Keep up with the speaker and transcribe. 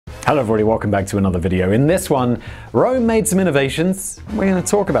Hello everybody, welcome back to another video. In this one, Rome made some innovations. We're going to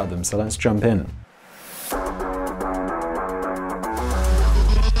talk about them, so let's jump in.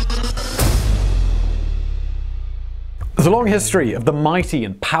 The long history of the mighty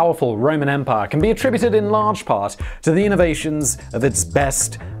and powerful Roman Empire can be attributed in large part to the innovations of its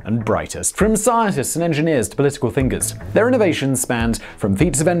best and brightest, from scientists and engineers to political thinkers. Their innovations spanned from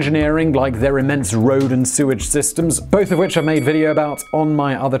feats of engineering like their immense road and sewage systems, both of which I've made video about on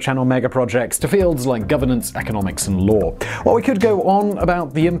my other channel MegaProjects, to fields like governance, economics and law. While we could go on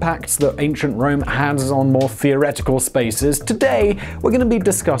about the impacts that ancient Rome had on more theoretical spaces, today we're going to be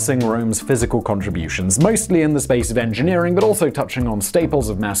discussing Rome's physical contributions, mostly in the space of engineering, but also touching on staples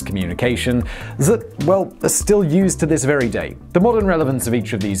of mass communication that, well, are still used to this very day. The modern relevance of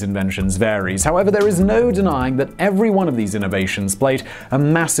each of these inventions varies. However, there is no denying that every one of these innovations played a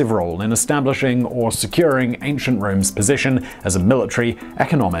massive role in establishing or securing ancient Rome's position as a military,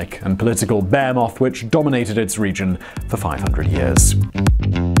 economic, and political behemoth which dominated its region for 500 years.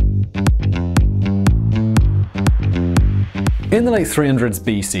 In the late 300s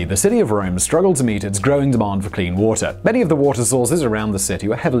BC, the city of Rome struggled to meet its growing demand for clean water. Many of the water sources around the city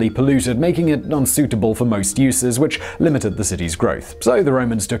were heavily polluted, making it unsuitable for most uses, which limited the city's growth. So the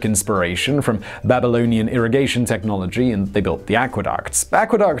Romans took inspiration from Babylonian irrigation technology and they built the aqueducts.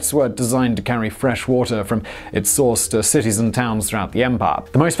 Aqueducts were designed to carry fresh water from its source to cities and towns throughout the empire.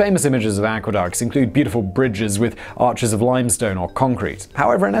 The most famous images of aqueducts include beautiful bridges with arches of limestone or concrete.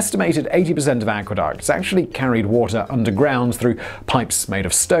 However, an estimated 80% of aqueducts actually carried water underground through pipes made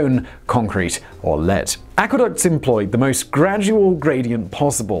of stone, concrete, or lead. Aqueducts employed the most gradual gradient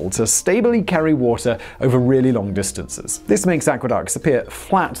possible to stably carry water over really long distances. This makes aqueducts appear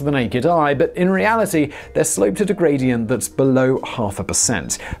flat to the naked eye, but in reality, they're sloped at a gradient that's below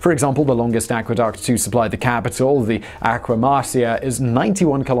 0.5%. For example, the longest aqueduct to supply the capital, the Aqua Marcia, is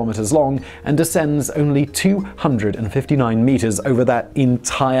 91 kilometers long and descends only 259 meters over that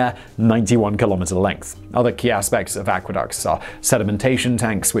entire 91-kilometer length. Other key aspects of aqueducts are sedimentation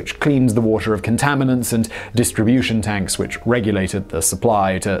tanks, which cleaned the water of contaminants, and distribution tanks, which regulated the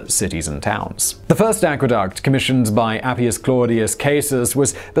supply to cities and towns. The first aqueduct, commissioned by Appius Claudius Caesar,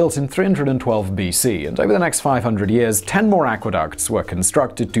 was built in 312 BC, and over the next 500 years, 10 more aqueducts were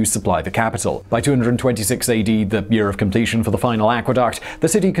constructed to supply the capital. By 226 AD, the year of completion for the final aqueduct, the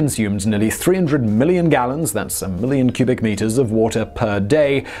city consumed nearly 300 million gallons, that's a million cubic meters of water per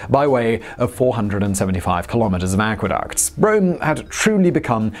day, by way of 475 kilometers of aqueducts. Rome had truly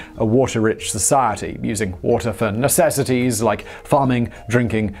become a water-rich society, using water for necessities like farming,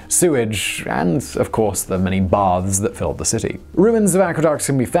 drinking, sewage, and, of course, the many baths that filled the city. Ruins of aqueducts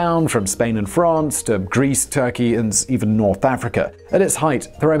can be found from Spain and France to Greece, Turkey, and even North Africa. At its height,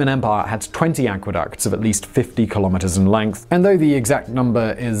 the Roman Empire had 20 aqueducts of at least 50 kilometers in length, and though the exact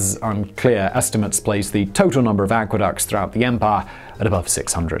number is unclear, estimates place the total number of aqueducts throughout the empire at above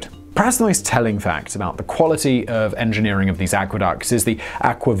 600. Perhaps the most telling fact about the quality of engineering of these aqueducts is the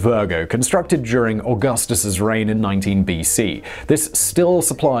Aqua Virgo, constructed during Augustus's reign in 19 BC. This still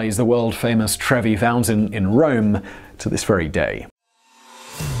supplies the world-famous Trevi Fountain in Rome to this very day.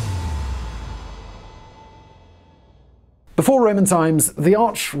 Before Roman times, the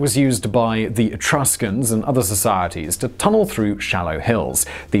arch was used by the Etruscans and other societies to tunnel through shallow hills.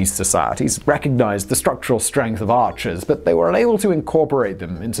 These societies recognized the structural strength of arches, but they were unable to incorporate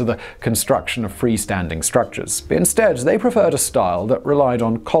them into the construction of freestanding structures. Instead, they preferred a style that relied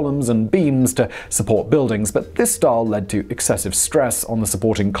on columns and beams to support buildings, but this style led to excessive stress on the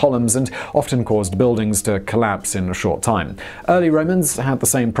supporting columns and often caused buildings to collapse in a short time. Early Romans had the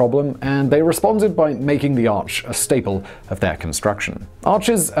same problem, and they responded by making the arch a staple of their construction.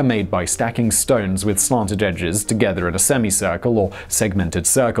 Arches are made by stacking stones with slanted edges together in a semicircle or segmented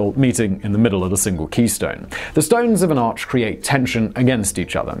circle, meeting in the middle at a single keystone. The stones of an arch create tension against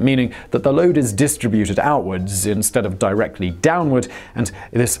each other, meaning that the load is distributed outwards instead of directly downward, and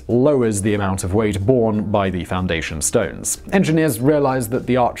this lowers the amount of weight borne by the foundation stones. Engineers realized that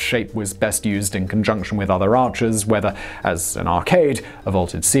the arch shape was best used in conjunction with other arches, whether as an arcade, a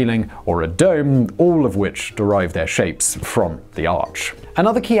vaulted ceiling, or a dome, all of which derive their shapes from the arch.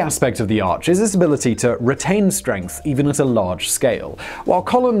 Another key aspect of the arch is its ability to retain strength even at a large scale. While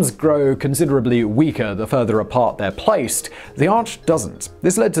columns grow considerably weaker the further apart they're placed, the arch doesn't.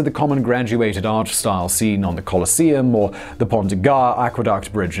 This led to the common graduated arch style seen on the Coliseum or the Pont de Gare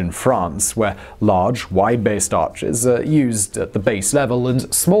aqueduct bridge in France, where large, wide-based arches are used at the base level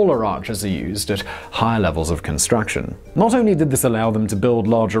and smaller arches are used at higher levels of construction. Not only did this allow them to build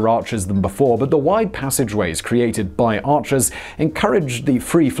larger arches than before, but the wide passageways created by archers encouraged the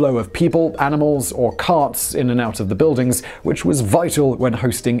free flow of people, animals, or carts in and out of the buildings, which was vital when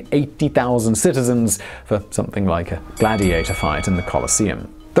hosting 80,000 citizens for something like a gladiator fight in the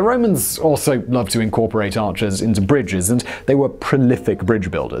Coliseum. The Romans also loved to incorporate archers into bridges, and they were prolific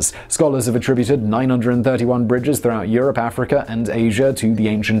bridge builders. Scholars have attributed 931 bridges throughout Europe, Africa, and Asia to the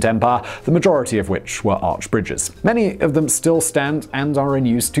ancient empire, the majority of which were arch bridges. Many of them still stand and are in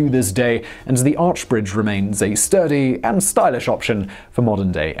use to this day, and the arch bridge remains a sturdy and stylish option for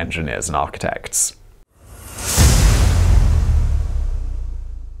modern-day engineers and architects.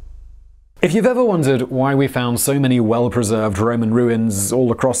 If you've ever wondered why we found so many well-preserved Roman ruins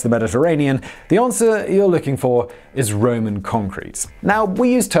all across the Mediterranean, the answer you're looking for is Roman concrete. Now,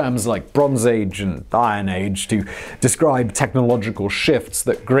 we use terms like Bronze Age and Iron Age to describe technological shifts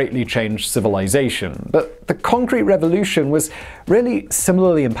that greatly changed civilization, but the concrete revolution was really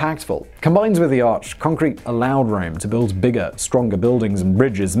similarly impactful. Combined with the arch, concrete allowed Rome to build bigger, stronger buildings and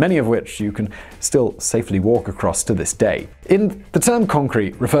bridges, many of which you can still safely walk across to this day. The term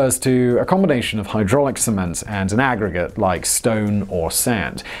concrete refers to a combination of hydraulic cement and an aggregate like stone or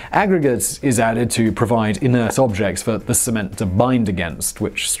sand. Aggregate is added to provide inert objects for the cement to bind against,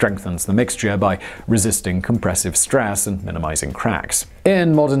 which strengthens the mixture by resisting compressive stress and minimizing cracks.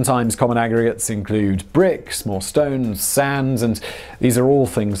 In modern times, common aggregates include bricks, more stone, sand, and these are all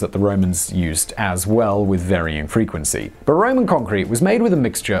things that the Romans used as well with varying frequency. But Roman concrete was made with a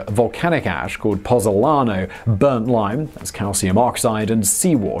mixture of volcanic ash called pozzolano, burnt lime, that's calcium oxide, and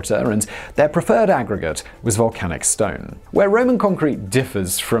seawater, and their preferred aggregate was volcanic stone. Where Roman concrete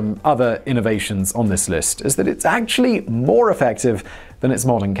differs from other innovations on this list is that it's actually more effective than its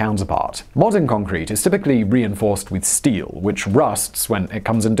modern counterpart. Modern concrete is typically reinforced with steel, which rusts when it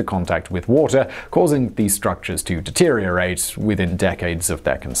comes into contact with water, causing these structures to deteriorate within decades of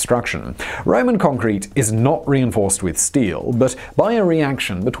their construction. Roman concrete is not reinforced with steel, but by a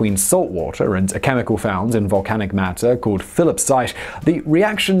reaction between salt water and a chemical found in volcanic matter called philipsite, the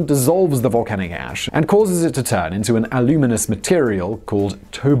reaction dissolves the volcanic ash and causes it to turn into an aluminous material called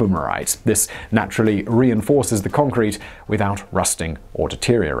tobermarite. This naturally reinforces the concrete without rusting or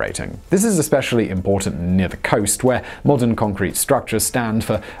deteriorating. This is especially important near the coast, where modern concrete structures stand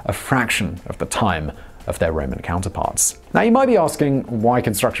for a fraction of the time of their Roman counterparts. Now, you might be asking why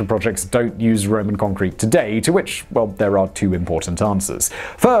construction projects don't use Roman concrete today, to which, well, there are two important answers.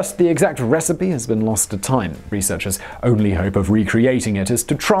 First, the exact recipe has been lost to time. Researchers' only hope of recreating it is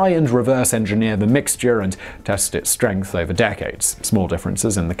to try and reverse engineer the mixture and test its strength over decades. Small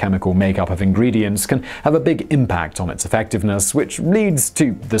differences in the chemical makeup of ingredients can have a big impact on its effectiveness, which leads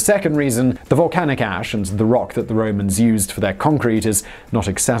to the second reason: the volcanic ash and the rock that the Romans used for their concrete is not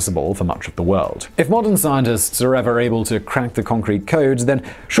accessible for much of the world. If modern scientists are ever able to crack the concrete code, then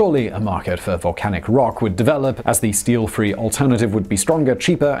surely a market for volcanic rock would develop, as the steel-free alternative would be stronger,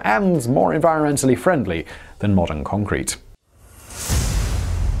 cheaper, and more environmentally friendly than modern concrete.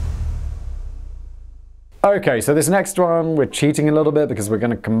 Okay, so this next one, we're cheating a little bit because we're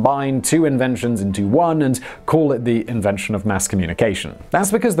going to combine two inventions into one and call it the invention of mass communication. That's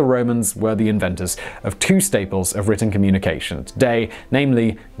because the Romans were the inventors of two staples of written communication today,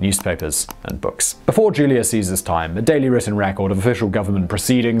 namely newspapers and books. Before Julius Caesar's time, a daily written record of official government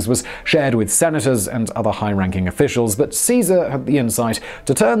proceedings was shared with senators and other high-ranking officials, but Caesar had the insight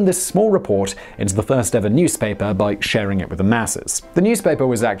to turn this small report into the first ever newspaper by sharing it with the masses. The newspaper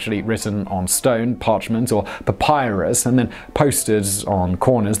was actually written on stone, parchment, or papyrus, and then posted on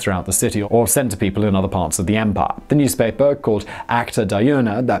corners throughout the city or sent to people in other parts of the empire. The newspaper, called Acta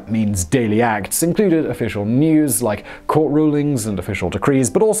Diurna, that means daily acts, included official news like court rulings and official decrees,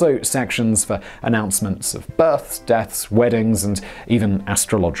 but also sections for announcements of births, deaths, weddings, and even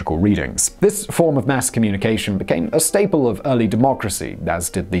astrological readings. This form of mass communication became a staple of early democracy, as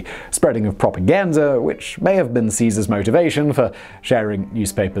did the spreading of propaganda, which may have been Caesar's motivation for sharing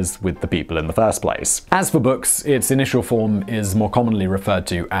newspapers with the people in the first place. As for books, its initial form is more commonly referred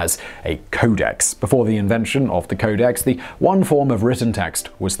to as a codex. Before the invention of the codex, the one form of written text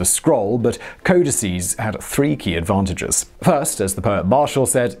was the scroll, but codices had three key advantages. First, as the poet Martial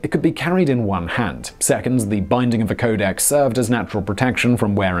said, it could be carried in one hand. Second, the binding of a codex served as natural protection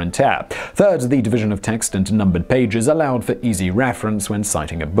from wear and tear. Third, the division of text into numbered pages allowed for easy reference when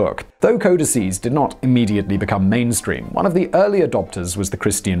citing a book. Though codices did not immediately become mainstream, one of the early adopters was the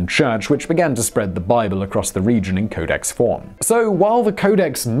Christian Church, which began to spread the Bible across the region in codex form. So while the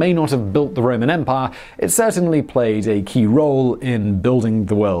codex may not have built the Roman Empire, it certainly played a key role in building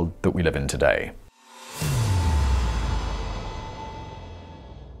the world that we live in today.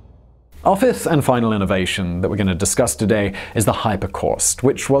 Our fifth and final innovation that we're going to discuss today is the hypercaust,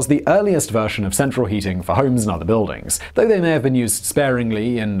 which was the earliest version of central heating for homes and other buildings. Though they may have been used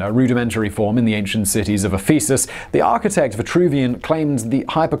sparingly in a rudimentary form in the ancient cities of Ephesus, the architect Vitruvian claimed the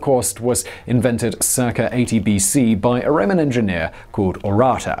hypercaust was invented circa 80 BC by a Roman engineer called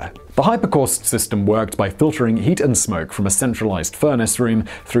Orator. The hypercaust system worked by filtering heat and smoke from a centralized furnace room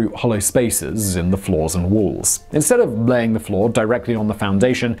through hollow spaces in the floors and walls. Instead of laying the floor directly on the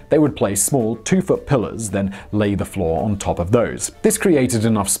foundation, they would place small 2-foot pillars, then lay the floor on top of those. This created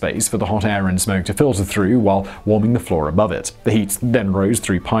enough space for the hot air and smoke to filter through while warming the floor above it. The heat then rose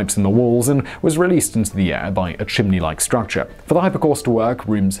through pipes in the walls and was released into the air by a chimney-like structure. For the hypercaust to work,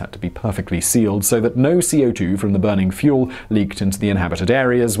 rooms had to be perfectly sealed so that no CO2 from the burning fuel leaked into the inhabited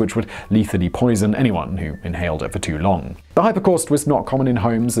areas, which would lethally poison anyone who inhaled it for too long. The hypercaust was not common in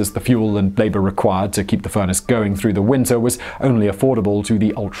homes, as the fuel and labor required to keep the furnace going through the winter was only affordable to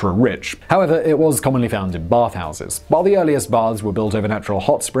the ultra-rich. However, it was commonly found in bathhouses. While the earliest baths were built over natural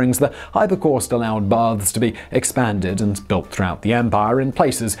hot springs, the hypercaust allowed baths to be expanded and built throughout the empire in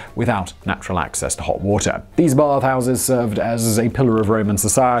places without natural access to hot water. These bathhouses served as a pillar of Roman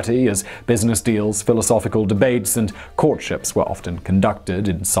society, as business deals, philosophical debates, and courtships were often conducted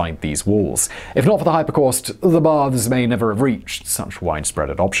inside these walls. If not for the hypercaust, the baths may never have reached such widespread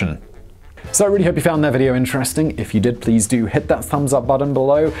adoption. So I really hope you found that video interesting. If you did, please do hit that thumbs up button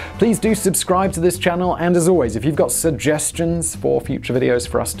below. Please do subscribe to this channel, and as always, if you've got suggestions for future videos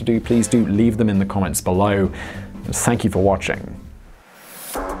for us to do, please do leave them in the comments below. Thank you for watching.